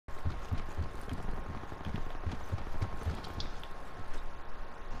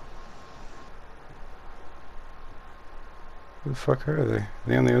Who the fuck are they? Are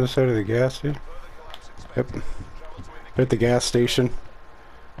they on the other side of the gas station? Yep. They're at the gas station.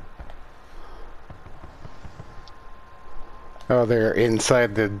 Oh, they're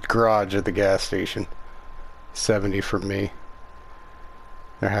inside the garage at the gas station. 70 from me.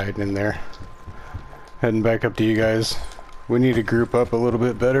 They're hiding in there. Heading back up to you guys. We need to group up a little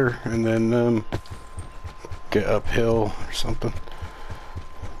bit better and then get uphill or something.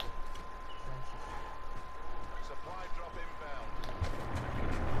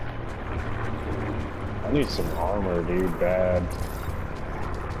 I need some armor, dude, bad.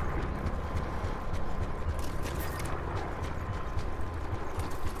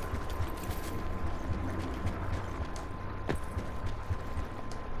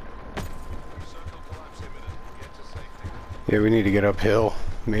 Yeah, we need to get uphill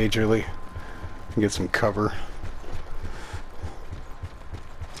majorly and get some cover.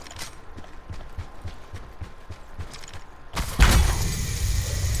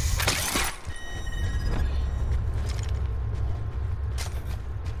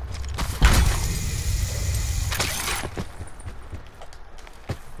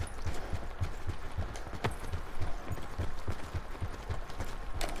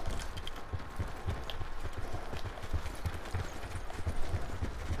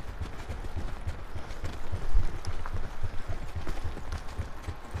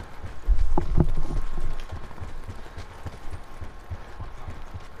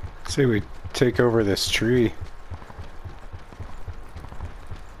 Say we take over this tree.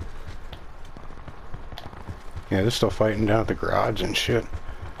 Yeah, they're still fighting down at the garage and shit.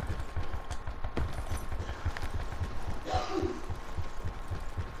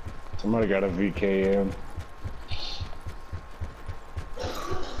 Somebody got a VKM.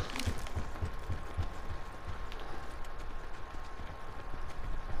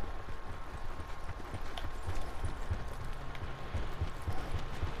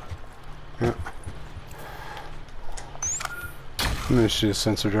 Yeah. I'm gonna shoot a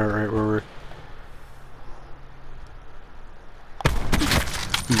sensor dart right where we're...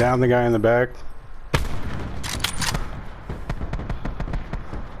 Down the guy in the back.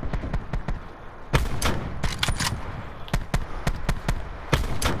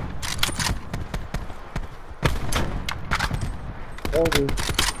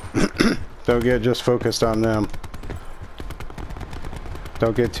 Don't get just focused on them.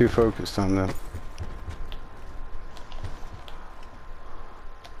 Don't get too focused on them.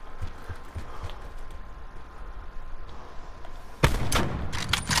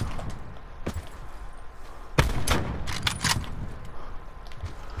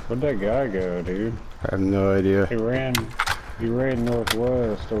 Where'd that guy go, dude? I have no idea. He ran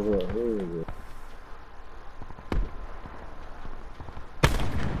northwest over that hill.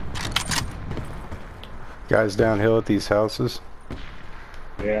 Guys downhill at these houses.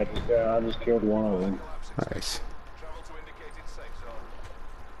 Yeah, I just killed one of them. Nice.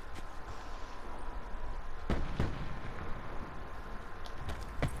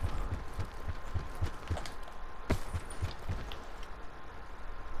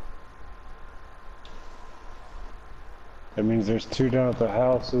 That means there's two down at the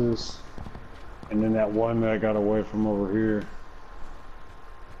houses, and then that one that I got away from over here.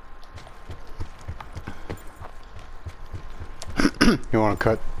 You want to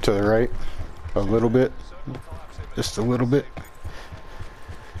cut to the right a little bit, just a little bit,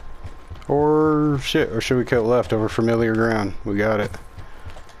 or shit, or should we cut left over familiar ground? We got it.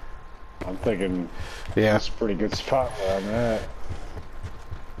 I'm thinking, yeah, that's a pretty good spot where I'm at.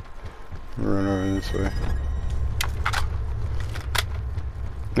 Run over this way.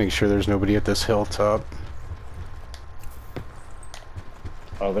 Make sure there's nobody at this hilltop.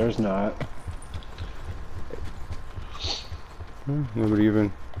 Oh, there's not. Nobody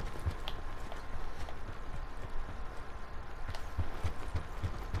even.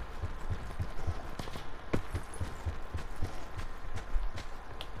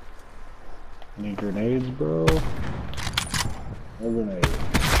 Any grenades, bro? No grenades.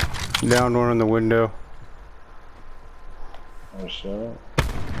 Down one in the window. Oh, shit.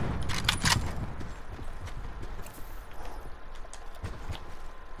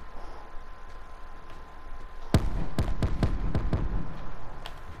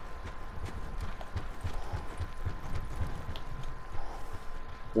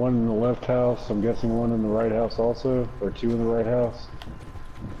 One in the left house, I'm guessing one in the right house also, or two in the right house.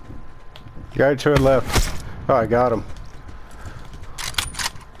 Guy to the left. Oh, I got him.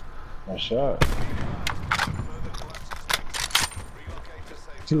 Nice shot.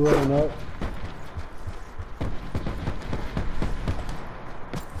 Two running up.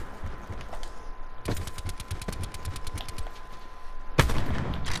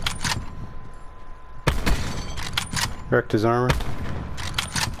 Wrecked his armor.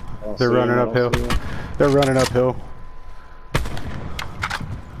 I'll They're see running him, uphill. I'll see him. They're running uphill.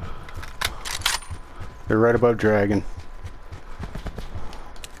 They're right above Dragon.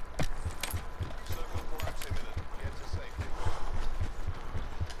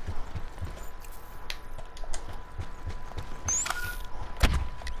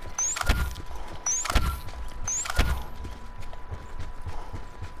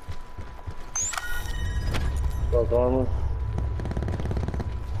 Broke armor.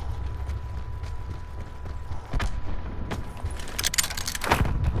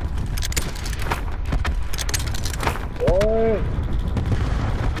 What?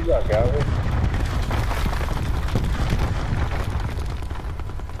 You got it.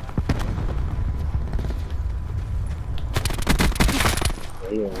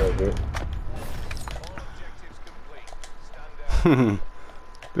 He didn't make it.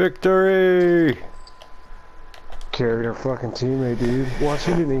 Victory! Carried our fucking teammate, dude. Watch,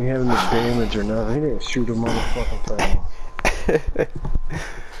 he didn't even have any damage or nothing. He didn't shoot a motherfucking thing.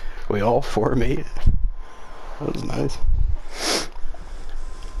 We all four made it. That was nice.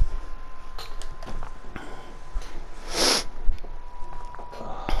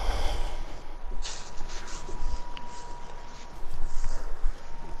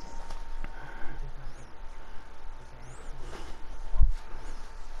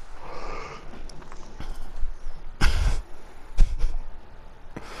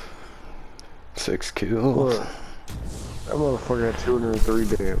 Six kills. Look, that motherfucker had 203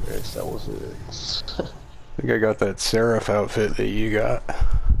 damage. That was it. I think I got that Seraph outfit that you got.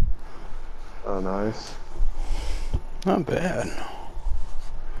 Oh, nice. Not bad.